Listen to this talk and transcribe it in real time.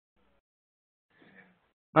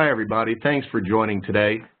Hi, everybody. Thanks for joining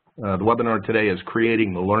today. The webinar today is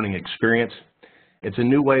Creating the Learning Experience. It's a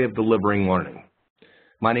new way of delivering learning.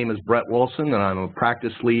 My name is Brett Wilson, and I'm a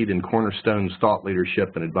practice lead in Cornerstone's Thought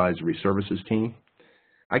Leadership and Advisory Services team.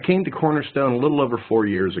 I came to Cornerstone a little over 4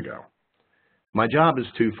 years ago. My job is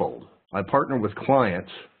twofold. I partner with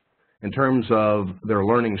clients in terms of their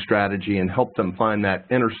learning strategy and help them find that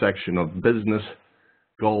intersection of business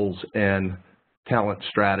goals and talent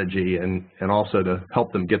strategy, and also to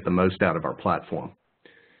help them get the most out of our platform.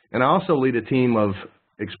 And I also lead a team of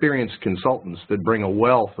experienced consultants that bring a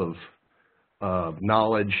wealth of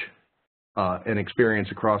knowledge and experience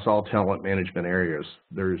across all talent management areas.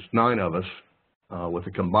 There's 9 of us with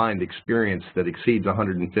a combined experience that exceeds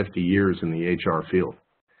 150 years in the HR field.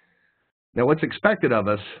 Now, what's expected of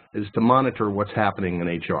us is to monitor what's happening in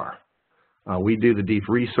HR. We do the deep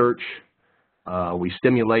research. We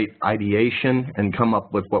stimulate ideation and come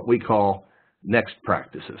up with what we call next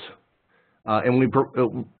practices. And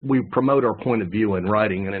we promote our point of view in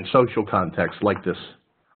writing and in social contexts like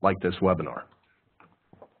this webinar.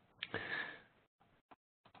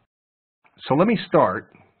 So let me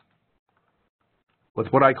start with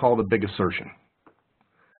what I call the big assertion.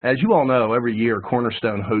 As you all know, every year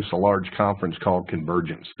Cornerstone hosts a large conference called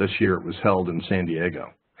Convergence. This year it was held in San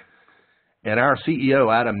Diego. And our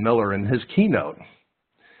CEO, Adam Miller, in his keynote,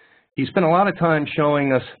 he spent a lot of time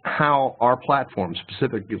showing us how our platform,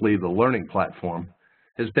 specifically the learning platform,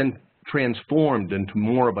 has been transformed into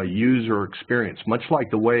more of a user experience, much like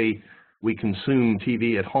the way we consume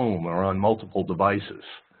TV at home or on multiple devices.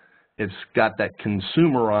 It's got that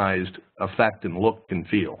consumerized effect and look and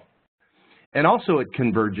feel. And also at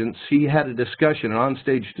Convergence, he had a discussion, an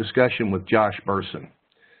onstage discussion with Josh Burson.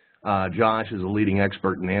 Josh is a leading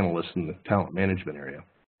expert and analyst in the talent management area.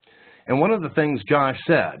 And one of the things Josh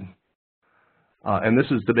said, and this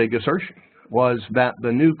is the big assertion, was that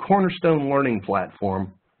the new Cornerstone learning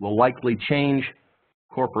platform will likely change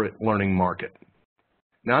corporate learning market.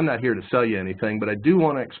 Now, I'm not here to sell you anything, but I do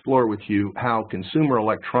want to explore with you how consumer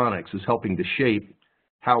electronics is helping to shape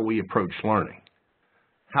how we approach learning,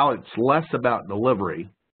 how it's less about delivery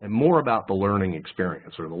and more about the learning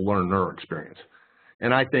experience or the learner experience.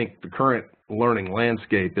 And I think the current learning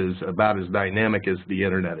landscape is about as dynamic as the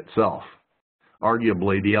internet itself.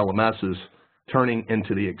 Arguably, the LMS is turning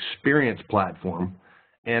into the experience platform,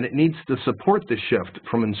 and it needs to support the shift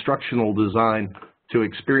from instructional design to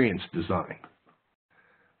experience design.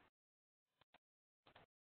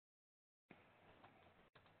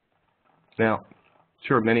 Now,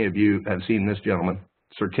 sure, many of you have seen this gentleman,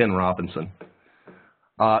 Sir Ken Robinson.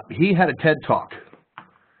 He had a TED Talk,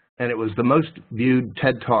 and it was the most viewed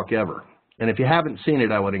TED Talk ever. And if you haven't seen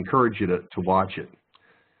it, I would encourage you to watch it.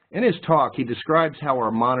 In his talk, he describes how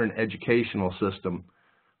our modern educational system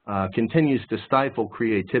continues to stifle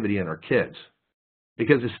creativity in our kids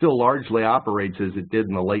because it still largely operates as it did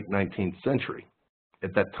in the late 19th century.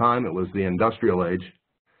 At that time, it was the industrial age,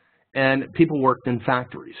 and people worked in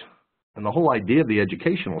factories. And the whole idea of the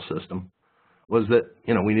educational system was that,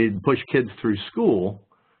 we needed to push kids through school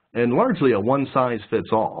and largely a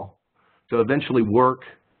one-size-fits-all to eventually work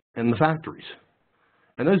in the factories.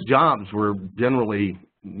 And those jobs were generally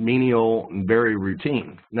menial and very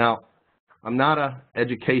routine. Now, I'm not an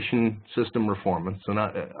education system reformer, so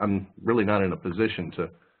I'm really not in a position to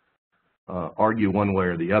argue one way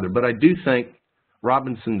or the other, but I do think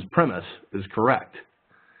Robinson's premise is correct.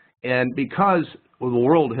 And because the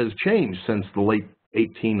world has changed since the late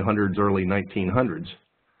 1800s, early 1900s,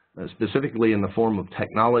 specifically in the form of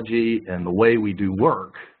technology and the way we do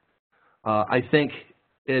work, I think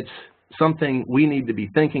it's something we need to be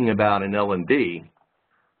thinking about in L&D,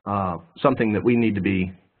 something that we need to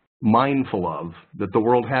be mindful of, that the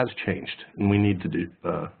world has changed and we need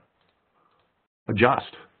to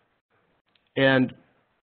adjust. And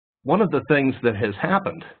one of the things that has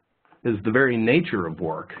happened is the very nature of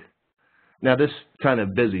work. Now, this kind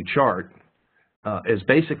of busy chart is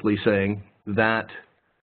basically saying that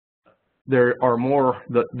there are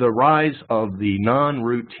the rise of the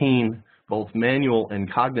non-routine, both manual and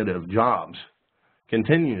cognitive jobs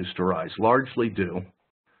continues to rise, largely due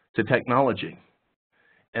to technology.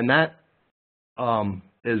 And that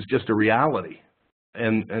is just a reality.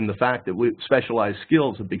 And the fact that specialized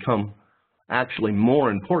skills have become actually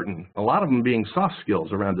more important, a lot of them being soft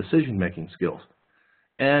skills around decision-making skills.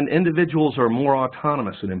 And individuals are more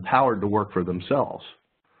autonomous and empowered to work for themselves.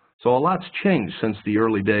 So a lot's changed since the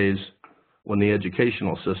early days when the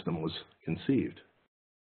educational system was conceived.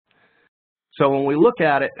 So when we look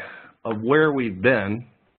at it of where we've been,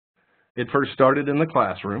 it first started in the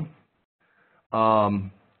classroom.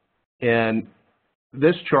 And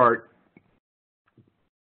this chart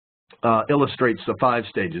illustrates the 5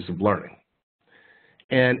 stages of learning.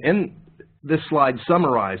 And in this slide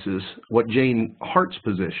summarizes what Jane Hart's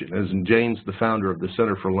position is, and Jane's the founder of the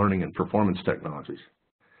Center for Learning and Performance Technologies.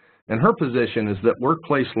 And her position is that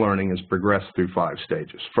workplace learning has progressed through 5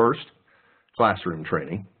 stages. First, classroom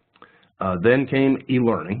training, then came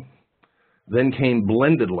e-learning, then came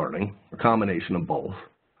blended learning, a combination of both,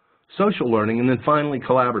 social learning, and then finally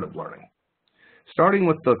collaborative learning. Starting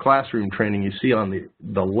with the classroom training you see on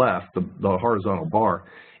the left, the horizontal bar,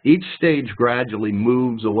 each stage gradually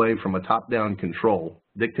moves away from a top-down control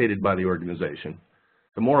dictated by the organization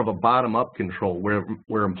to more of a bottom-up control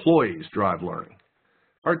where employees drive learning.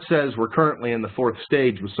 Hart says we're currently in the 4th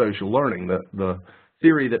stage with social learning, the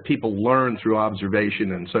theory that people learn through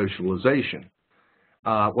observation and socialization.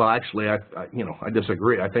 Well, actually, I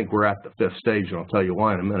disagree. I think we're at the 5th stage, and I'll tell you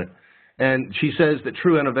why in a minute. And she says that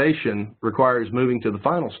true innovation requires moving to the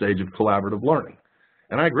final stage of collaborative learning.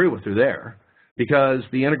 And I agree with her there, because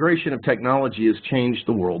the integration of technology has changed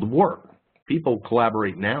the world of work. People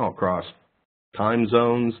collaborate now across time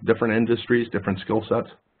zones, different industries, different skill sets.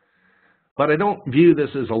 But I don't view this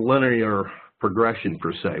as a linear progression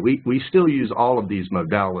per se. We still use all of these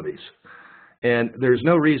modalities. And there's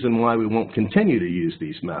no reason why we won't continue to use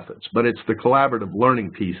these methods. But it's the collaborative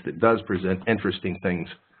learning piece that does present interesting things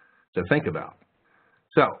to think about.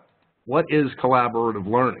 So, what is collaborative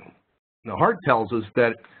learning? Now, Hart tells us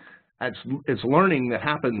that it's learning that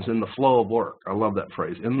happens in the flow of work. I love that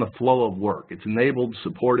phrase, in the flow of work. It's enabled,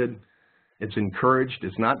 supported, it's encouraged,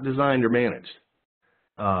 it's not designed or managed.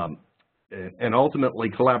 And ultimately,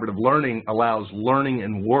 collaborative learning allows learning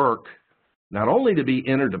and work not only to be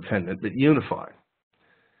interdependent, but unified.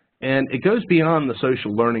 And it goes beyond the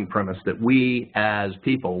social learning premise that we as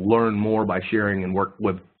people learn more by sharing in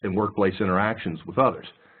workplace interactions with others.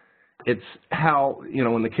 It's how,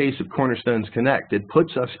 in the case of Cornerstone's Connect, it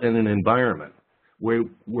puts us in an environment where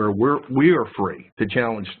we are free to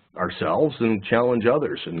challenge ourselves and challenge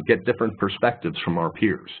others and get different perspectives from our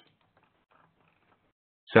peers.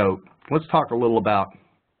 So let's talk a little about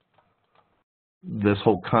this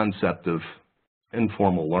whole concept of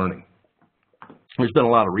informal learning. There's been a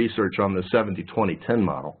lot of research on the 70-20-10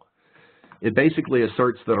 model. It basically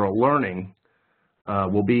asserts that our learning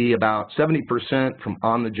will be about 70% from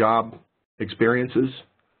on-the-job experiences,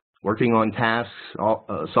 working on tasks,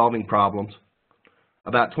 solving problems,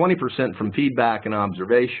 about 20% from feedback and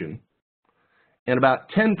observation, and about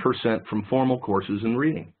 10% from formal courses and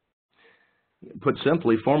reading. Put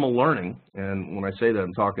simply, formal learning, and when I say that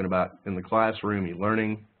I'm talking about in the classroom,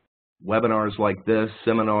 e-learning, webinars like this,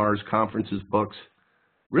 seminars, conferences, books,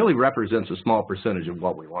 really represents a small percentage of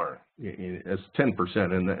what we learn. It's 10%,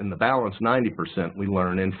 and the balance, 90%, we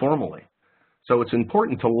learn informally. So it's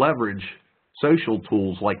important to leverage social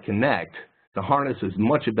tools like Connect to harness as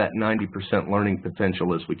much of that 90% learning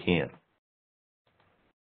potential as we can.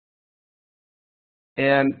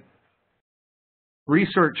 And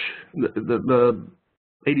research, the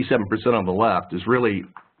 87% on the left is really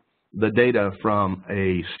the data from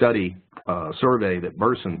a study, survey that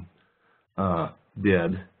Burson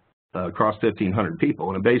did across 1,500 people,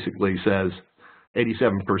 and it basically says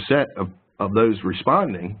 87% of those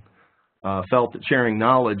responding felt that sharing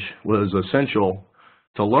knowledge was essential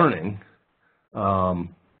to learning.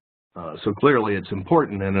 So clearly it's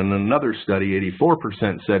important, and in another study,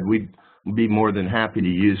 84% said we'd be more than happy to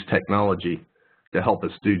use technology to help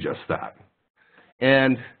us do just that.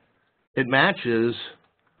 And it matches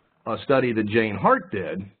a study that Jane Hart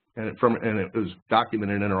did, and it was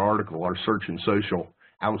documented in her article, Our Search in Social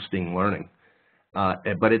Ousting Learning.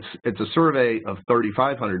 But it's a survey of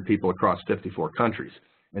 3,500 people across 54 countries.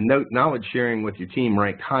 And note, knowledge sharing with your team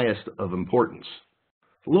ranked highest of importance.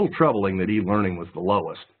 It's a little troubling that e-learning was the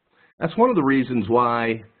lowest. That's one of the reasons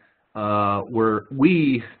why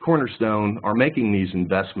we, Cornerstone, are making these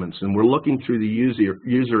investments, and we're looking through the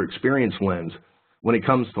user experience lens when it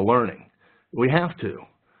comes to learning. We have to.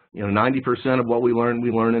 90% of what we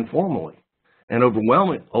learn informally. And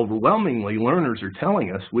overwhelmingly, learners are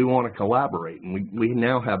telling us we want to collaborate, and we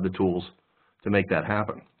now have the tools to make that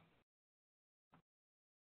happen.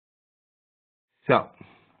 So,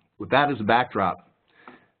 with that as a backdrop,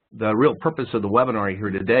 the real purpose of the webinar here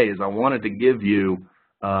today is I wanted to give you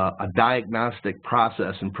a diagnostic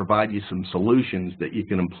process and provide you some solutions that you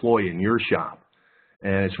can employ in your shop.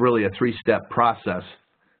 And it's really a 3-step process.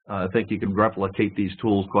 I think you can replicate these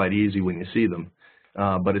tools quite easy when you see them.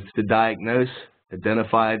 But it's to diagnose,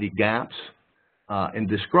 identify the gaps, and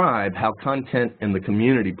describe how content and the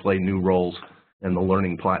community play new roles in the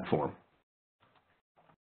learning platform.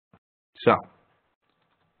 So,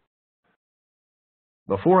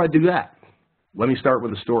 before I do that, let me start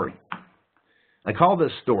with a story. I call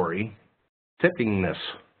this story Tippingness,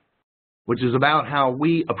 which is about how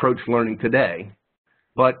we approach learning today,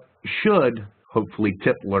 but should hopefully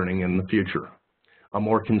tip learning in the future, a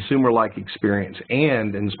more consumer-like experience,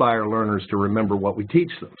 and inspire learners to remember what we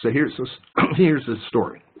teach them. So here's this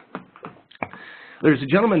story. There's a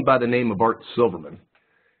gentleman by the name of Art Silverman,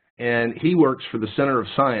 and he works for the Center of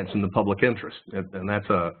Science in the Public Interest, and that's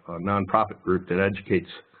a nonprofit group that educates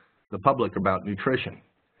the public about nutrition.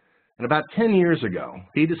 And about 10 years ago,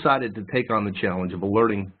 he decided to take on the challenge of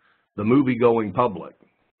alerting the movie-going public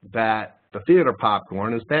that the theater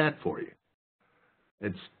popcorn is bad for you.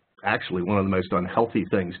 It's actually one of the most unhealthy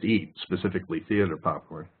things to eat, specifically theater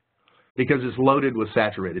popcorn, because it's loaded with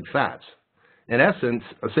saturated fats. In essence,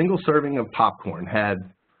 a single serving of popcorn had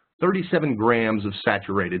 37 grams of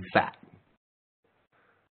saturated fat.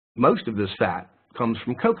 Most of this fat comes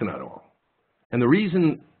from coconut oil. And the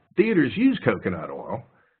reason theaters use coconut oil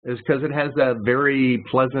is because it has that very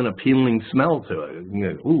pleasant, appealing smell to it.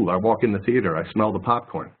 You know, ooh, I walk in the theater, I smell the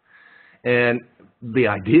popcorn. And the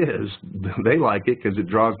idea is they like it because it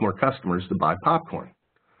draws more customers to buy popcorn.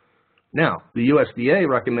 Now, the USDA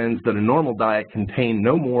recommends that a normal diet contain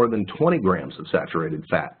no more than 20 grams of saturated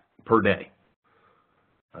fat per day.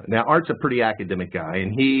 Now, Art's a pretty academic guy,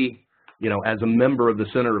 and he, you know, as a member of the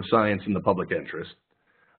Center of Science in the Public Interest,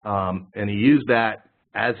 and he used that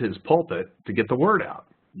as his pulpit to get the word out,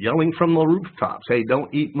 yelling from the rooftops, hey,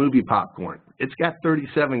 don't eat movie popcorn. It's got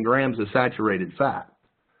 37 grams of saturated fat.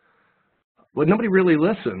 But nobody really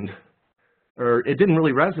listened, or it didn't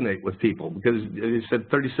really resonate with people because he said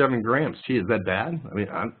 37 grams. Gee, is that bad? I mean,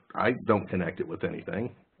 I don't connect it with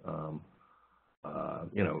anything.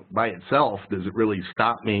 You know, by itself, does it really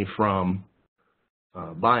stop me from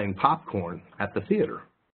buying popcorn at the theater?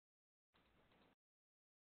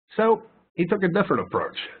 So he took a different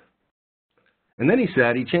approach. And then he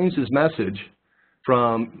said he changed his message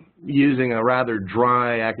from using a rather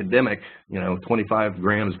dry academic, you know, 25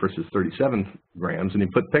 grams versus 37 grams, and he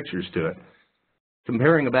put pictures to it,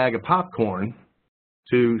 comparing a bag of popcorn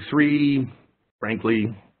to 3,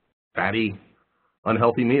 frankly, fatty,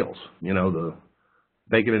 unhealthy meals. You know, the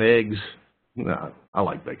bacon and eggs, I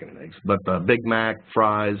like bacon and eggs, but the Big Mac,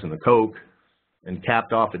 fries, and a Coke, and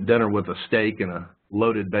capped off at dinner with a steak and a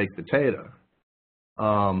loaded baked potato.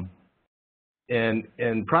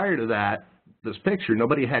 And prior to that, this picture,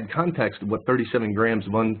 nobody had context of what 37 grams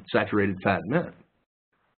of unsaturated fat meant.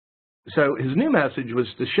 So his new message was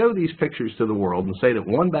to show these pictures to the world and say that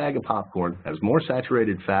one bag of popcorn has more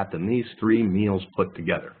saturated fat than these 3 meals put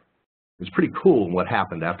together. It's pretty cool what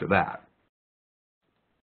happened after that.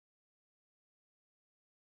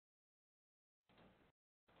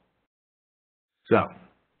 So,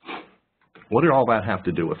 what did all that have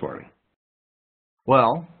to do with learning?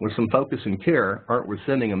 Well, with some focus and care, Art was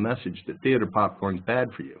sending a message that theater popcorn's bad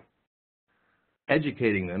for you.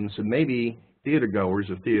 Educating them so maybe theater goers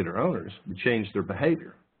or theater owners would change their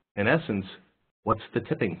behavior. In essence, what's the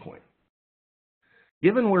tipping point?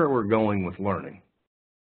 Given where we're going with learning,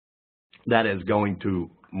 that is going to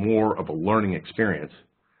more of a learning experience,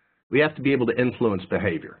 we have to be able to influence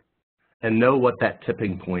behavior and know what that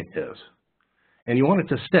tipping point is. And you want it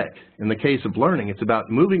to stick. In the case of learning, it's about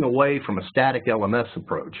moving away from a static LMS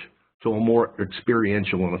approach to a more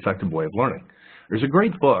experiential and effective way of learning. There's a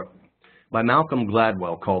great book by Malcolm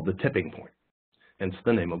Gladwell called The Tipping Point, hence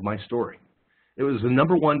the name of my story. It was the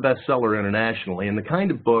 #1 bestseller internationally, and the kind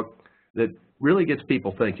of book that really gets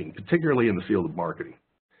people thinking, particularly in the field of marketing.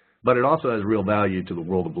 But it also has real value to the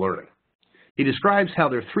world of learning. He describes how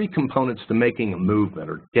there are 3 components to making a movement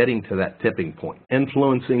or getting to that tipping point,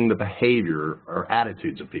 influencing the behavior or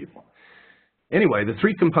attitudes of people. Anyway, the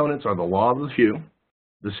 3 components are the law of the few,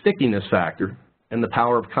 the stickiness factor, and the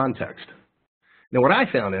power of context. Now, what I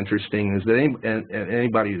found interesting is that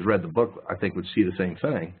anybody who's read the book, I think, would see the same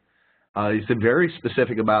thing. He's very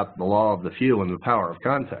specific about the law of the few and the power of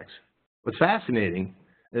context. What's fascinating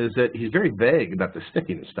is that he's very vague about the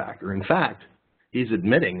stickiness factor. In fact, he's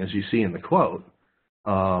admitting, as you see in the quote,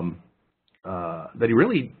 that he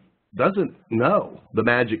really doesn't know the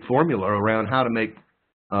magic formula around how to make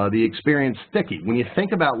the experience sticky. When you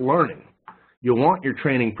think about learning, you'll want your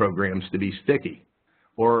training programs to be sticky.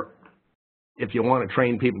 Or if you want to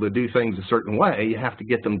train people to do things a certain way, you have to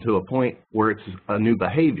get them to a point where it's a new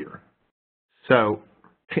behavior. So,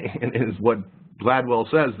 is what Gladwell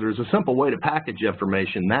says, there's a simple way to package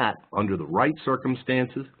information that, under the right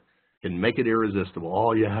circumstances, can make it irresistible.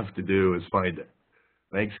 All you have to do is find it.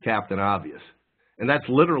 Makes Captain obvious. And that's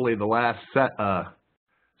literally the last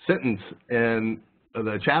sentence in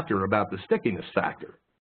the chapter about the stickiness factor.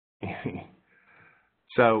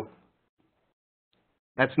 So,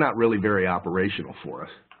 that's not really very operational for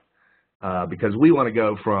us because we want to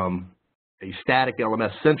go from a static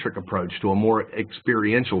LMS-centric approach to a more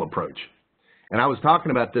experiential approach. And I was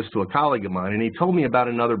talking about this to a colleague of mine, and he told me about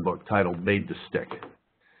another book titled Made to Stick.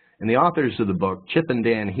 And the authors of the book, Chip and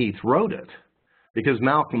Dan Heath, wrote it because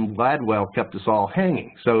Malcolm Gladwell kept us all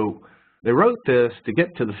hanging. So they wrote this to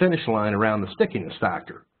get to the finish line around the stickiness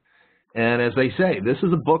factor. And as they say, this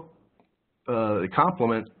is a book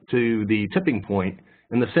complement to the tipping point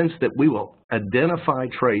in the sense that we will identify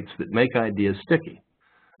traits that make ideas sticky,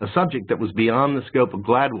 a subject that was beyond the scope of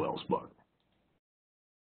Gladwell's book.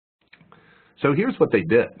 So here's what they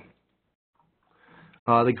did.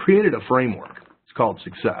 They created a framework. It's called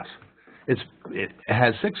Success. It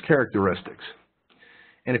has 6 characteristics.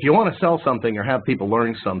 And if you want to sell something or have people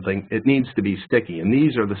learn something, it needs to be sticky. And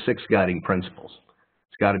these are the 6 guiding principles.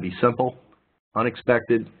 It's got to be simple,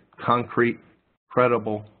 unexpected, concrete,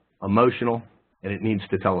 credible, emotional, and it needs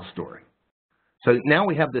to tell a story. So now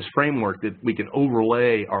we have this framework that we can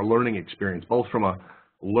overlay our learning experience, both from a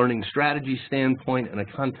learning strategy standpoint and a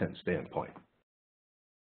content standpoint.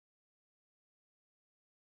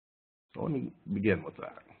 So let me begin with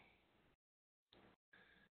that.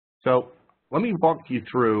 So let me walk you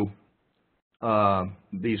through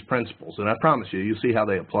these principles, and I promise you'll see how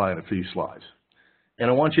they apply in a few slides. And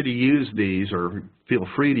I want you to use these, or feel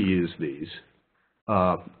free to use these,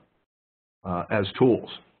 as tools.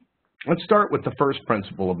 Let's start with the first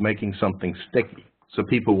principle of making something sticky so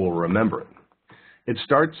people will remember it. It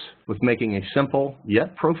starts with making a simple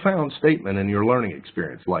yet profound statement in your learning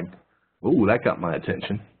experience, like, ooh, that got my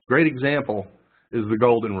attention. Great example is the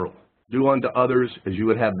golden rule. Do unto others as you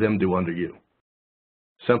would have them do unto you.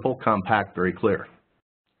 Simple, compact, very clear.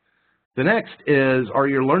 The next is, are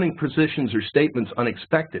your learning positions or statements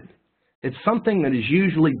unexpected? It's something that is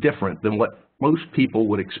usually different than what most people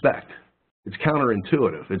would expect. It's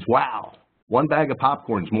counterintuitive. It's, wow, 1 bag of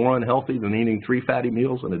popcorn is more unhealthy than eating 3 fatty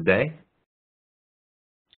meals in a day.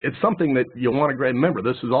 It's something that you want to remember.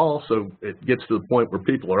 This is also, it gets to the point where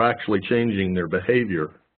people are actually changing their behavior,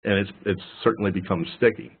 and it's certainly become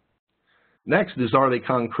sticky. Next is, are they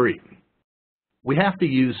concrete? We have to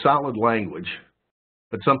use solid language,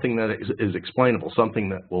 but something that is explainable, something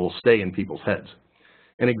that will stay in people's heads.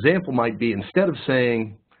 An example might be, instead of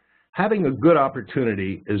saying, having a good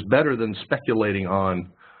opportunity is better than speculating on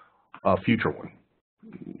a future one.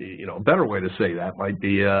 You know, a better way to say that might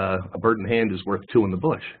be a bird in hand is worth 2 in the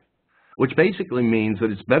bush, which basically means that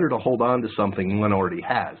it's better to hold on to something one already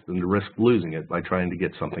has than to risk losing it by trying to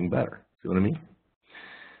get something better. See what I mean?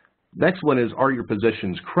 Next one is, are your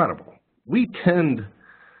positions credible? We tend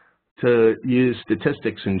to use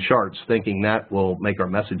statistics and charts thinking that will make our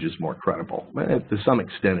messages more credible. To some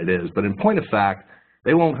extent it is, but in point of fact,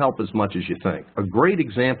 they won't help as much as you think. A great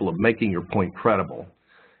example of making your point credible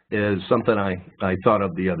is something I thought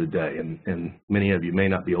of the other day, and many of you may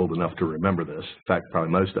not be old enough to remember this. In fact,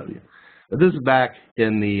 probably most of you. But this is back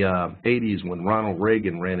in the 80s when Ronald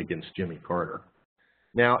Reagan ran against Jimmy Carter.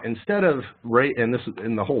 Now, instead of, and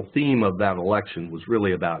the whole theme of that election was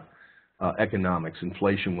really about economics.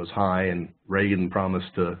 Inflation was high, and Reagan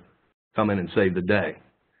promised to come in and save the day.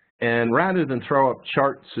 And rather than throw up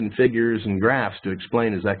charts and figures and graphs to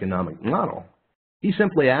explain his economic model, he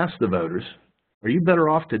simply asked the voters, are you better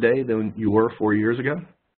off today than you were 4 years ago?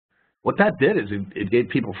 What that did is it gave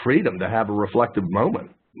people freedom to have a reflective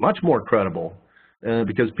moment, much more credible,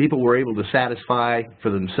 because people were able to satisfy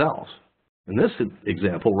for themselves. In this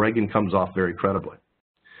example, Reagan comes off very credibly.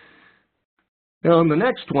 Now, in the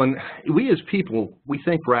next one, we as people, we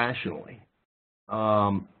think rationally.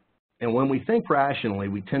 And when we think rationally,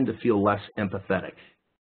 we tend to feel less empathetic.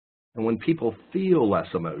 And when people feel less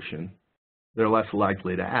emotion, they're less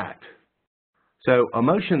likely to act. So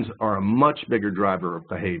emotions are a much bigger driver of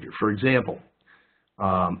behavior. For example,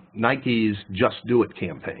 Nike's Just Do It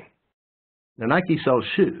campaign. Now, Nike sells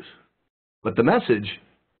shoes, but the message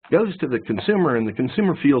goes to the consumer, and the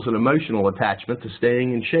consumer feels an emotional attachment to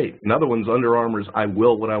staying in shape. Another one's Under Armour's I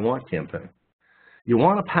Will What I Want campaign. You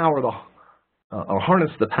want to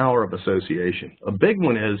harness the power of association. A big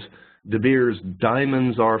one is De Beers'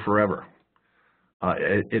 Diamonds Are Forever.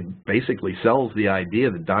 It basically sells the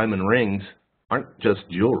idea that diamond rings aren't just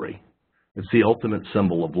jewelry. It's the ultimate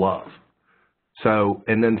symbol of love. So,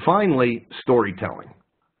 and then finally, storytelling.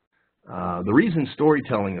 The reason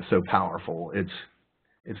storytelling is so powerful,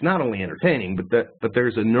 it's not only entertaining, but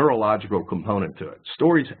there's a neurological component to it.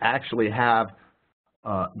 Stories actually have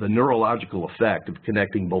the neurological effect of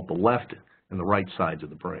connecting both the left and the right sides of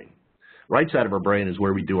the brain. Right side of our brain is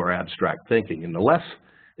where we do our abstract thinking, and the left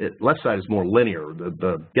side is more linear,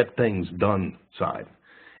 the get things done side.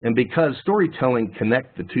 And because storytelling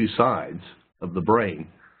connects the two sides of the brain,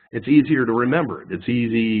 it's easier to remember it. It's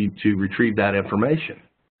easy to retrieve that information.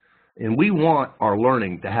 And we want our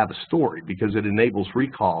learning to have a story because it enables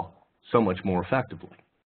recall so much more effectively.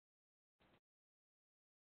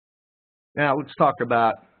 Now let's talk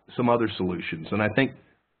about some other solutions. And I think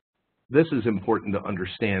this is important to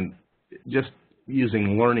understand, just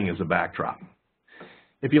using learning as a backdrop.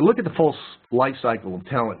 If you look at the full life cycle of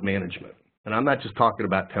talent management, and I'm not just talking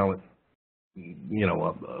about talent,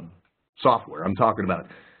 software. I'm talking about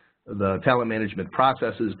the talent management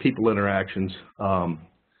processes, people interactions,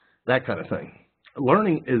 that kind of thing.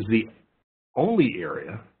 Learning is the only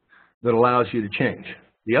area that allows you to change.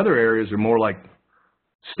 The other areas are more like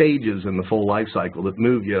stages in the full life cycle that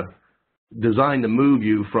move you, designed to move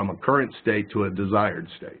you from a current state to a desired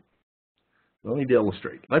state. Let me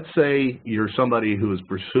illustrate. Let's say you're somebody who is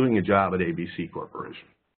pursuing a job at ABC Corporation.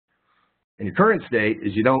 And your current state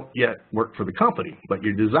is you don't yet work for the company, but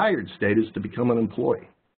your desired state is to become an employee.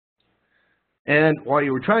 And while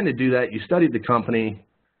you were trying to do that, you studied the company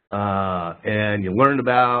and you learned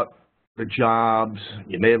about the jobs.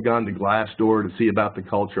 You may have gone to Glassdoor to see about the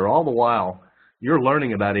culture. All the while, you're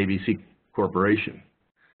learning about ABC Corporation.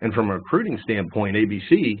 And from a recruiting standpoint,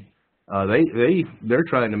 ABC, they're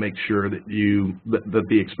trying to make sure that that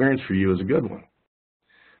the experience for you is a good one.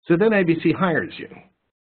 So then ABC hires you.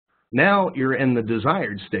 Now you're in the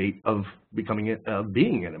desired state of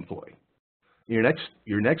being an employee. Your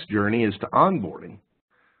next journey is to onboarding,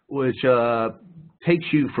 which takes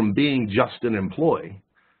you from being just an employee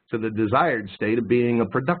to the desired state of being a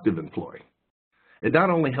productive employee. It not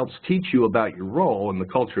only helps teach you about your role and the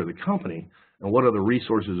culture of the company and what are the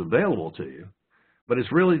resources available to you, but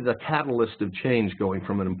it's really the catalyst of change going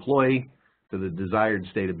from an employee to the desired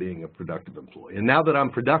state of being a productive employee. And now that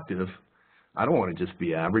I'm productive, I don't want to just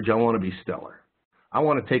be average, I want to be stellar. I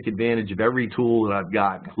want to take advantage of every tool that I've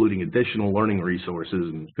got, including additional learning resources,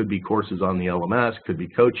 and it could be courses on the LMS, could be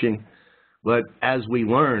coaching, but as we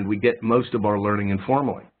learn, we get most of our learning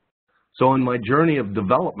informally. So in my journey of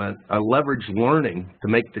development, I leverage learning to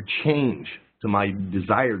make the change to my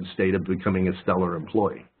desired state of becoming a stellar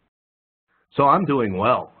employee. So I'm doing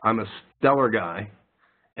well. I'm a stellar guy,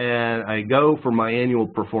 and I go for my annual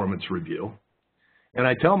performance review, and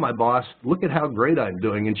I tell my boss, look at how great I'm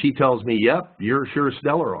doing, and she tells me, yep, you're sure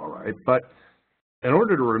stellar, all right, but in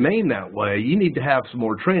order to remain that way, you need to have some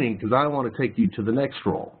more training because I want to take you to the next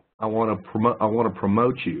role. I want to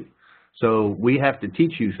promote you. So we have to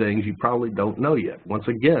teach you things you probably don't know yet. Once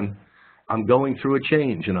again, I'm going through a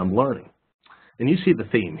change and I'm learning. And you see the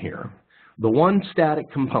theme here. The one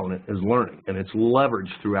static component is learning, and it's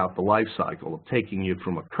leveraged throughout the life cycle of taking you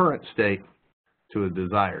from a current state to a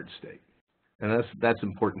desired state. And that's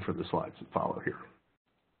important for the slides that follow here.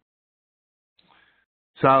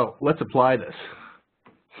 So let's apply this.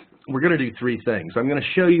 We're going to do three things. I'm going to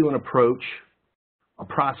show you an approach, a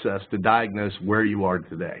process to diagnose where you are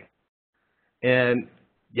today. And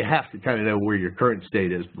you have to kind of know where your current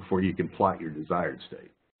state is before you can plot your desired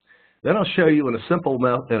state. Then I'll show you in a simple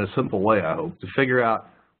way, I hope, to figure out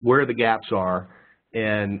where the gaps are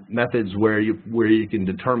and methods where you can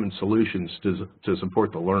determine solutions to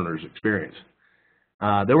support the learner's experience.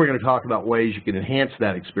 Then we're going to talk about ways you can enhance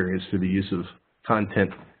that experience through the use of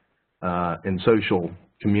content and social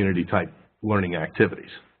community type learning activities.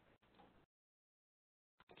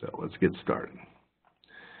 So let's get started.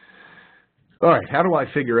 All right, how do I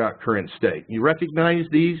figure out current state? You recognize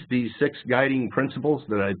these 6 guiding principles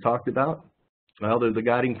that I talked about? Well, they're the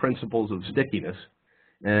guiding principles of stickiness,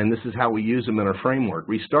 and this is how we use them in our framework.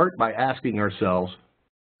 We start by asking ourselves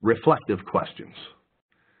reflective questions.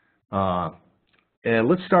 And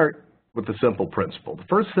let's start with the simple principle. The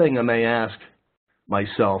first thing I may ask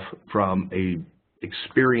myself from a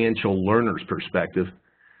experiential learner's perspective,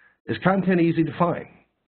 is content easy to find?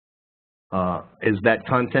 Is that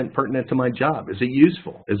content pertinent to my job? Is it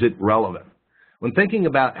useful? Is it relevant? When thinking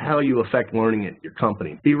about how you affect learning at your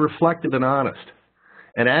company, be reflective and honest,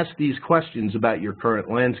 and ask these questions about your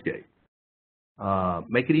current landscape.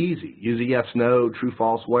 Make it easy. Use a yes, no, true,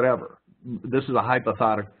 false, whatever. This is a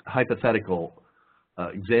hypothetical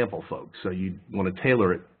example, folks, so you want to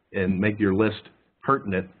tailor it and make your list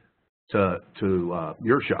pertinent to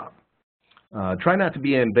your shop. Try not to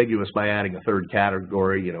be ambiguous by adding a third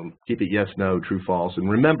category, keep it yes, no, true, false. And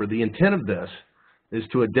remember, the intent of this is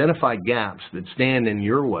to identify gaps that stand in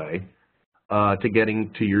your way to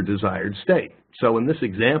getting to your desired state. So in this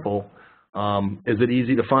example, is it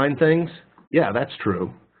easy to find things? Yeah, that's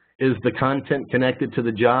true. Is the content connected to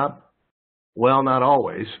the job? Well, not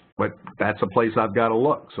always, but that's a place I've got to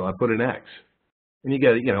look, so I put an X. And you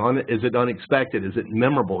go, you know, is it unexpected? Is it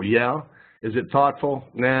memorable? Yeah. Is it thoughtful?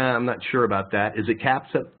 Nah, I'm not sure about that. Is it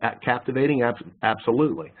captivating?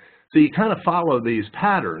 Absolutely. So you kind of follow these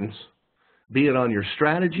patterns, be it on your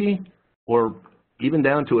strategy or even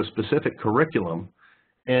down to a specific curriculum.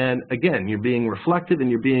 And again, you're being reflective and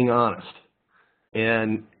you're being honest.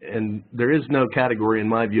 And there is no category, in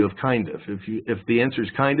my view, of kind of. If the answer is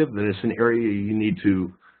kind of, then it's an area you need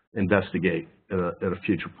to investigate at a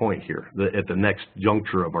future point here, at the next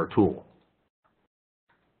juncture of our tool.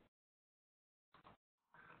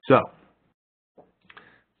 So,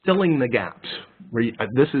 filling the gaps.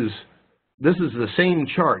 This is the same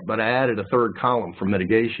chart, but I added a third column for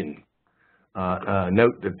mitigation.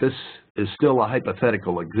 Note that this is still a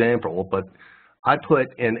hypothetical example, but I put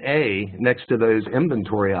an A next to those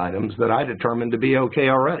inventory items that I determined to be okay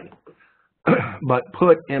already, but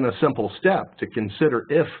put in a simple step to consider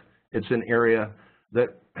if it's an area that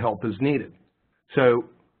help is needed. So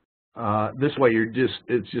this way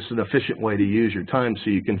it's just an efficient way to use your time so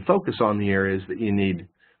you can focus on the areas that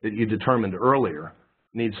you determined earlier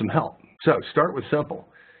need some help. So start with simple.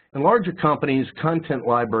 In larger companies, content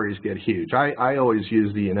libraries get huge. I always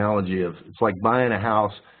use the analogy of it's like buying a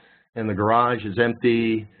house and the garage is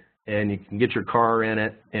empty and you can get your car in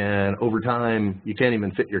it, and over time you can't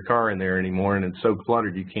even fit your car in there anymore and it's so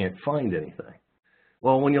cluttered you can't find anything.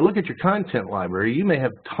 Well, when you look at your content library, you may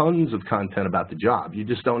have tons of content about the job. You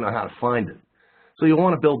just don't know how to find it. So you'll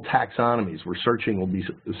want to build taxonomies where searching will be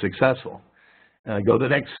successful. Go the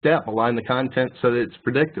next step, align the content so that it's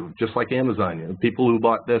predictive, just like Amazon. You know, people who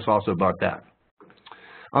bought this also bought that.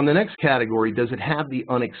 On the next category, does it have the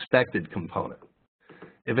unexpected component?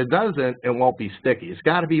 If it doesn't, it won't be sticky. It's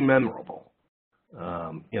got to be memorable.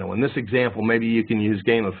 You know, in this example, maybe you can use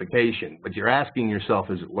gamification, but you're asking yourself,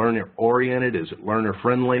 is it learner-oriented? Is it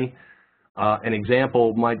learner-friendly? An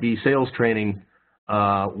example might be sales training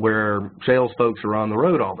where sales folks are on the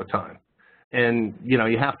road all the time. And, you know,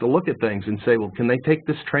 you have to look at things and say, well, can they take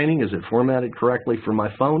this training? Is it formatted correctly for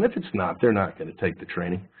my phone? If it's not, they're not going to take the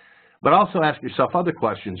training. But also ask yourself other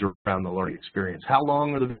questions around the learning experience. How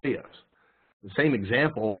long are the videos? The same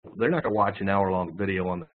example, they're not going to watch an hour-long video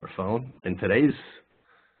on their phone. In today's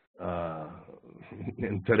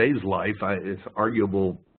life, it's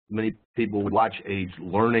arguable many people would watch a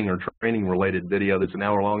learning or training-related video that's an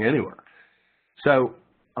hour long anywhere. So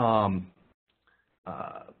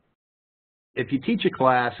if you teach a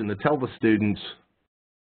class and to tell the students,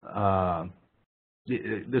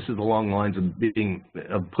 this is along the lines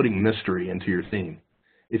of putting mystery into your theme.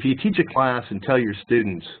 If you teach a class and tell your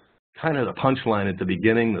students kind of the punchline at the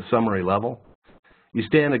beginning, the summary level, you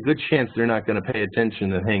stand a good chance they're not going to pay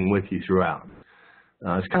attention and hang with you throughout.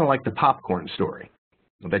 It's kind of like the popcorn story.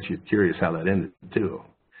 I bet you're curious how that ended too.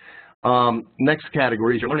 Next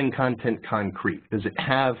category is your learning content concrete. Does it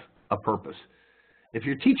have a purpose? If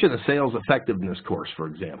you're teaching a sales effectiveness course, for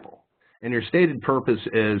example, and your stated purpose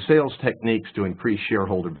is sales techniques to increase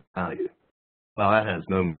shareholder value, well, that has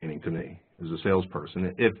no meaning to me as a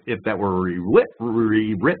salesperson. If that were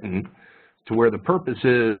rewritten to where the purpose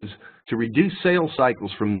is to reduce sales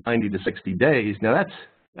cycles from 90 to 60 days, now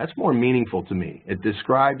that's more meaningful to me. It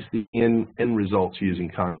describes the end results using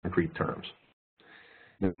concrete terms.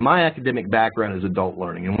 Now, my academic background is adult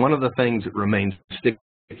learning, and one of the things that remains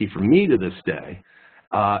sticky for me to this day,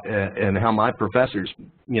 and how my professors,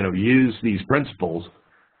 you know, use these principles,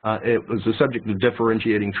 it was the subject of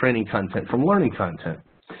differentiating training content from learning content.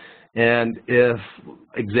 And if,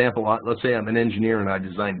 example, let's say I'm an engineer and I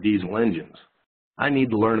design diesel engines. I need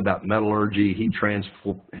to learn about metallurgy, heat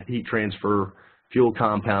transfer, fuel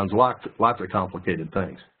compounds, lots of complicated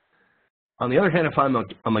things. On the other hand, if I'm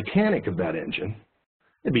a mechanic of that engine,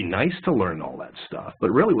 it'd be nice to learn all that stuff.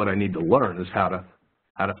 But really what I need to learn is how to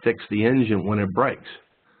fix the engine when it breaks.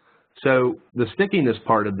 So the stickiness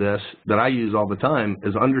part of this that I use all the time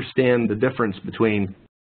is understand the difference between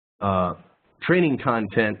training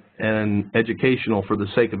content and educational for the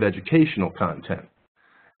sake of educational content.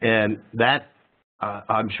 And that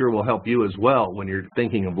I'm sure will help you as well when you're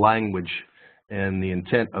thinking of language and the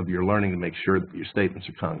intent of your learning to make sure that your statements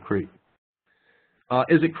are concrete.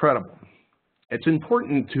 Is it credible? It's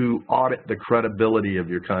important to audit the credibility of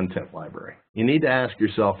your content library. You need to ask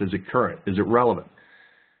yourself, is it current? Is it relevant?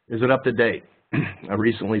 Is it up to date? I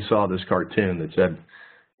recently saw this cartoon that said,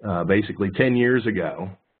 basically 10 years ago,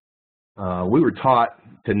 we were taught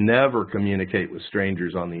to never communicate with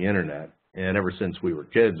strangers on the internet. And ever since we were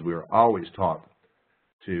kids, we were always taught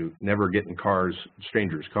to never get in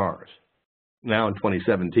strangers' cars. Now in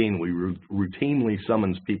 2017, we routinely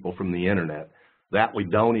summons people from the internet that we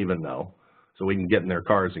don't even know so we can get in their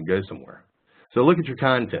cars and go somewhere. So look at your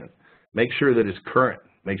content. Make sure that it's current.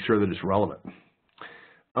 Make sure that it's relevant.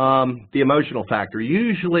 The emotional factor.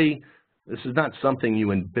 Usually, this is not something you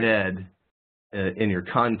embed in your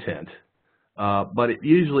content, but it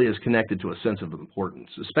usually is connected to a sense of importance,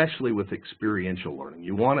 especially with experiential learning.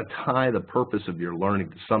 You want to tie the purpose of your learning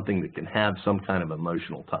to something that can have some kind of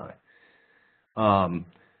emotional tie.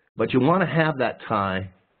 But you want to have that tie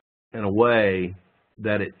in a way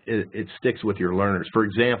that it sticks with your learners. For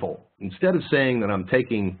example, instead of saying that I'm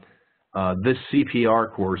taking this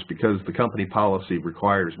CPR course because the company policy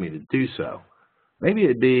requires me to do so, maybe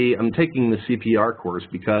it'd be I'm taking the CPR course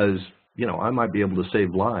because, you know, I might be able to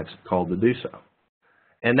save lives called to do so.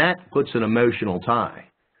 And that puts an emotional tie,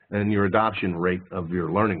 and your adoption rate of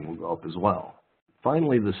your learning will go up as well.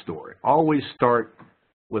 Finally, the story. Always start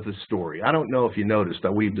with a story. I don't know if you noticed, I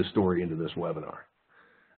weaved a story into this webinar.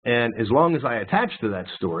 And as long as I attach to that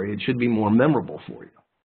story, it should be more memorable for you.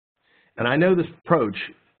 And I know this approach,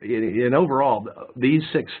 in overall, these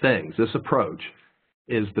 6 things, this approach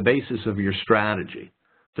is the basis of your strategy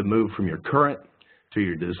to move from your current to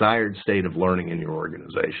your desired state of learning in your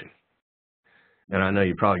organization. And I know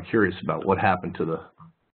you're probably curious about what happened to the,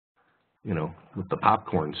 you know, with the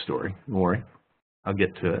popcorn story. Don't worry, I'll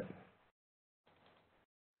get to it.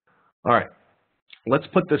 All right, let's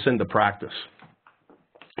put this into practice.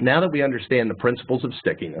 Now that we understand the principles of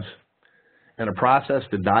stickiness and a process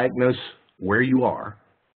to diagnose where you are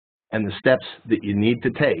and the steps that you need to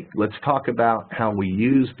take, let's talk about how we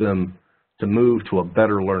use them to move to a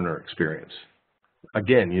better learner experience.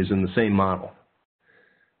 Again, using the same model.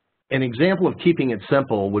 An example of keeping it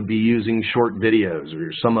simple would be using short videos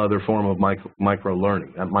or some other form of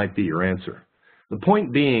micro-learning. That might be your answer. The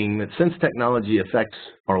point being that since technology affects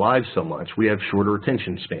our lives so much, we have shorter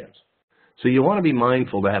attention spans. So you want to be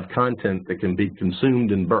mindful to have content that can be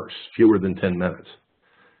consumed in bursts, fewer than 10 minutes.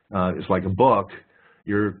 It's like a book.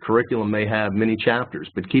 Your curriculum may have many chapters,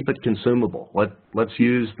 but keep it consumable. Let's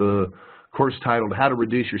use the course titled How to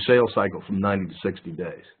Reduce Your Sales Cycle from 90 to 60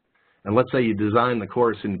 Days. And let's say you designed the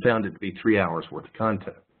course and found it to be 3 hours worth of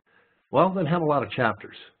content. Well, then have a lot of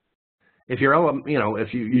chapters. If you're, you know,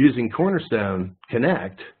 if you're using Cornerstone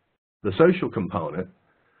Connect, the social component,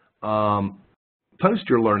 post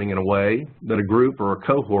your learning in a way that a group or a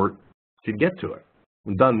cohort could get to it.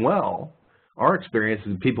 When done well, our experience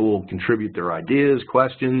is people will contribute their ideas,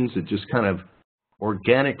 questions. It just kind of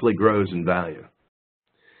organically grows in value.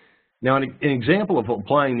 Now, an example of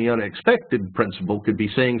applying the unexpected principle could be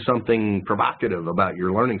saying something provocative about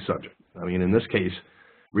your learning subject. I mean, in this case,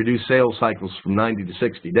 reduce sales cycles from 90 to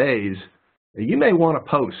 60 days. You may want to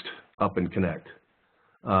post up in Connect.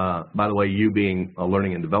 By the way, you being a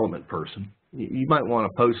learning and development person, you might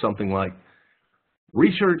want to post something like,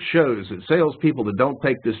 research shows that salespeople that don't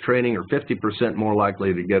take this training are 50% more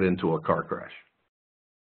likely to get into a car crash.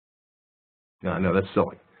 Now, I know that's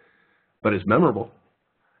silly, but it's memorable.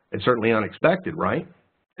 It's certainly unexpected, right?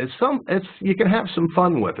 You can have some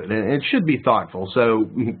fun with it, and it should be thoughtful. So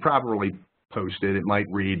properly posted, it might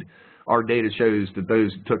read, our data shows that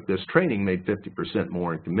those who took this training made 50%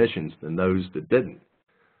 more in commissions than those that didn't.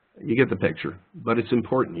 You get the picture, but it's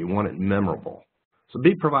important. You want it memorable. So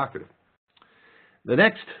be provocative. The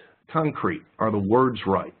next, concrete, are the words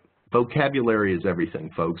right. Vocabulary is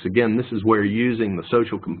everything, folks. Again, this is where using the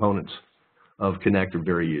social components of Connect are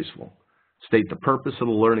very useful. State the purpose of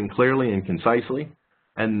the learning clearly and concisely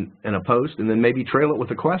and in a post, and then maybe trail it with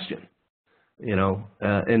a question, you know,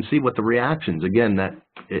 and see what the reactions, again, that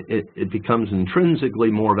it becomes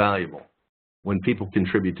intrinsically more valuable when people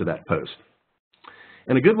contribute to that post.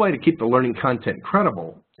 And a good way to keep the learning content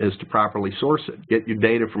credible is to properly source it. Get your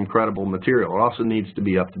data from credible material. It also needs to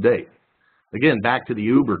be up to date. Again, back to the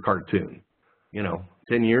Uber cartoon. You know,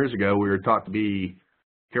 10 years ago, we were taught to be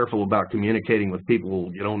careful about communicating with people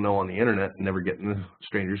you don't know on the internet and never get in a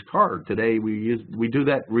stranger's car. Today, we do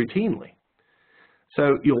that routinely.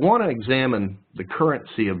 So you'll want to examine the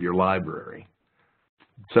currency of your library.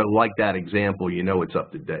 So like that example, you know it's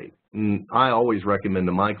up to date. And I always recommend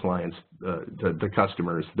to my clients, to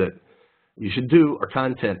customers, that you should do a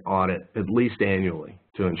content audit at least annually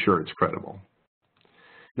to ensure it's credible.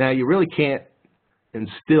 Now, you really can't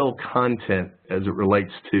instill content as it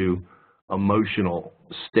relates to emotional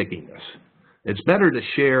stickiness. It's better to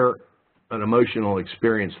share an emotional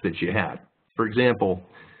experience that you had. For example,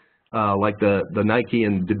 like the Nike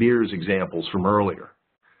and De Beers examples from earlier.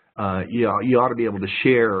 You ought to be able to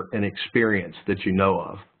share an experience that you know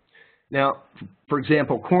of. Now, for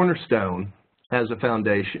example, Cornerstone has a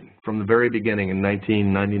foundation. From the very beginning in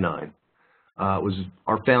 1999,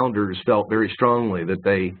 our founders felt very strongly that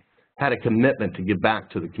they had a commitment to give back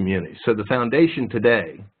to the community. So the foundation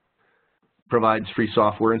today provides free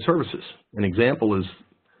software and services. An example is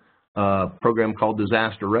a program called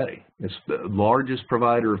Disaster Ready. It's the largest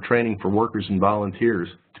provider of training for workers and volunteers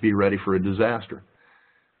to be ready for a disaster.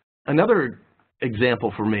 Another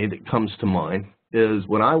example for me that comes to mind is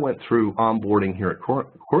when I went through onboarding here at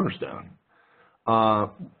Cornerstone,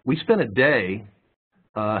 we spent a day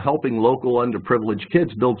helping local underprivileged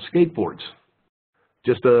kids build skateboards.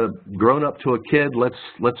 Just a grown up to a kid,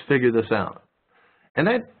 let's figure this out. And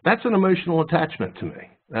that's an emotional attachment to me.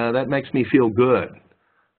 That makes me feel good.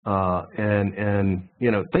 And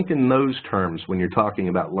you know, think in those terms when you're talking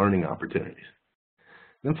about learning opportunities.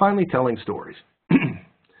 And finally, telling stories.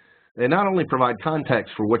 They not only provide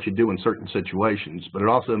context for what you do in certain situations, but it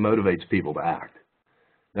also motivates people to act.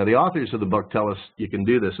 Now, the authors of the book tell us you can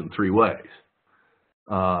do this in 3 ways.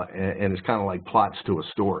 And it's kind of like plots to a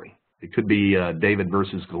story. It could be David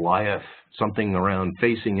versus Goliath, something around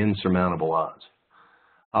facing insurmountable odds.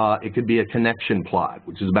 It could be a connection plot,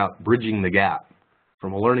 which is about bridging the gap.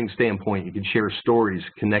 From a learning standpoint, you can share stories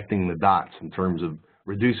connecting the dots in terms of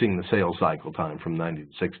reducing the sales cycle time from 90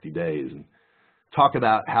 to 60 days, and talk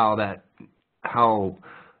about how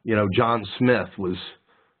you know, John Smith was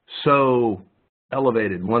so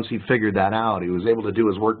elevated once he figured that out. He was able to do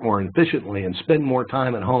his work more efficiently and spend more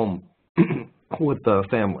time at home with the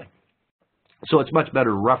family. So it's much better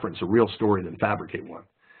to reference a real story than fabricate one.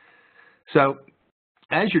 So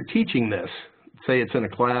as you're teaching this, say it's in a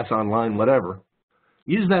class, online, whatever,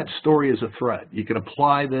 use that story as a thread. You can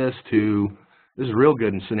apply this is real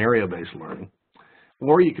good in scenario-based learning.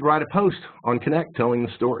 Or you could write a post on Connect telling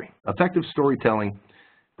the story. Effective storytelling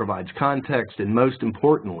provides context and, most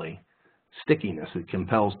importantly, stickiness that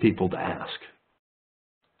compels people to ask.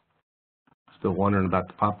 Still wondering about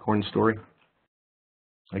the popcorn story?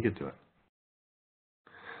 I get to it.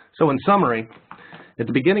 So in summary, at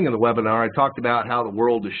the beginning of the webinar, I talked about how the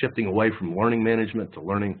world is shifting away from learning management to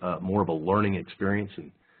learning more of a learning experience,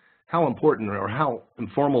 and how important or how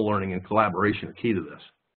informal learning and collaboration are key to this.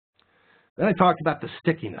 Then I talked about the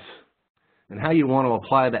stickiness and how you want to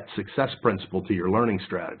apply that success principle to your learning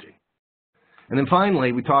strategy. And then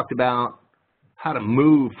finally, we talked about how to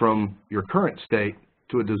move from your current state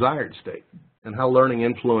to a desired state and how learning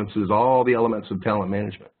influences all the elements of talent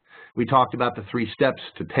management. We talked about the 3 steps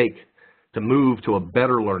to take to move to a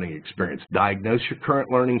better learning experience. Diagnose your current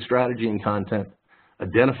learning strategy and content,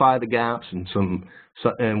 identify the gaps,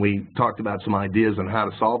 and we talked about some ideas on how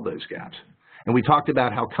to solve those gaps. And we talked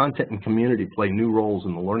about how content and community play new roles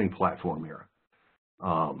in the learning platform era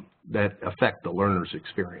that affect the learner's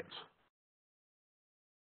experience.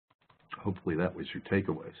 Hopefully that was your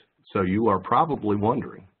takeaways. So you are probably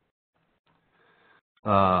wondering,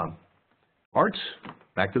 Art's,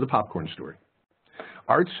 back to the popcorn story.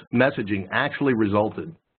 Art's messaging actually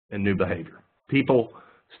resulted in new behavior. People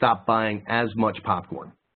stopped buying as much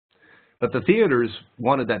popcorn. But the theaters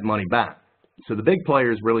wanted that money back. So the big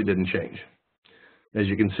players really didn't change, as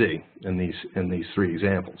you can see in these 3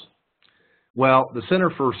 examples. Well, the Center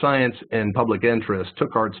for Science and Public Interest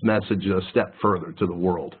took Art's message a step further to the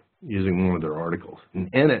world using one of their articles. And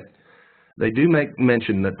in it, they do make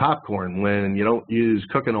mention that popcorn, when you don't use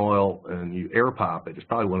cooking oil and you air pop it, is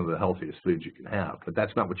probably one of the healthiest foods you can have, but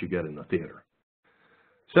that's not what you get in the theater.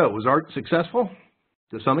 So was Art successful?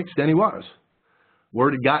 To some extent he was.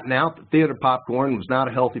 Word had gotten out that theater popcorn was not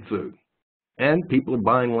a healthy food, and people are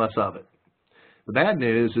buying less of it. The bad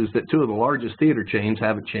news is that 2 of the largest theater chains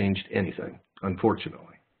haven't changed anything,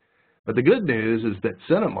 unfortunately. But the good news is that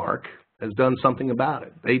Cinemark has done something about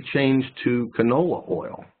it. They changed to canola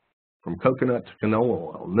oil, from coconut to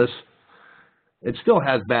canola oil. And it still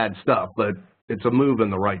has bad stuff, but it's a move in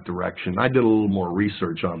the right direction. I did a little more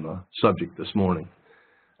research on the subject this morning.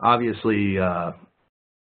 Obviously, the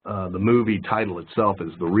movie title itself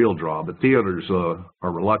is the real draw, but theaters are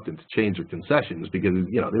reluctant to change their concessions because,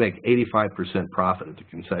 you know, they make 85% profit at the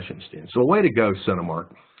concession stand. So a way to go,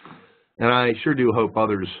 Cinemark. And I sure do hope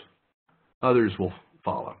others will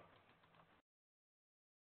follow.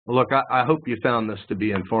 Well, look, I hope you found this to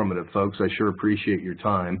be informative, folks. I sure appreciate your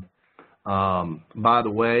time. By the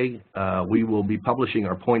way, we will be publishing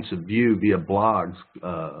our points of view via blogs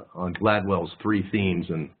on Gladwell's 3 themes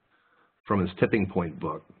and from his Tipping Point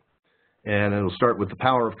book. And it'll start with the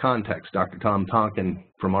power of context. Dr. Tom Tonkin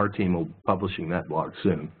from our team will be publishing that blog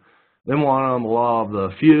soon. Then one on the law of the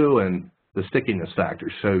few and the stickiness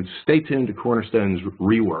factor. So stay tuned to Cornerstone's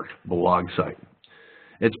Rework blog site.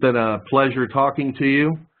 It's been a pleasure talking to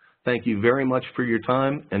you. Thank you very much for your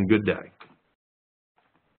time, and good day.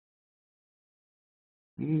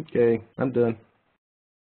 Okay, I'm done.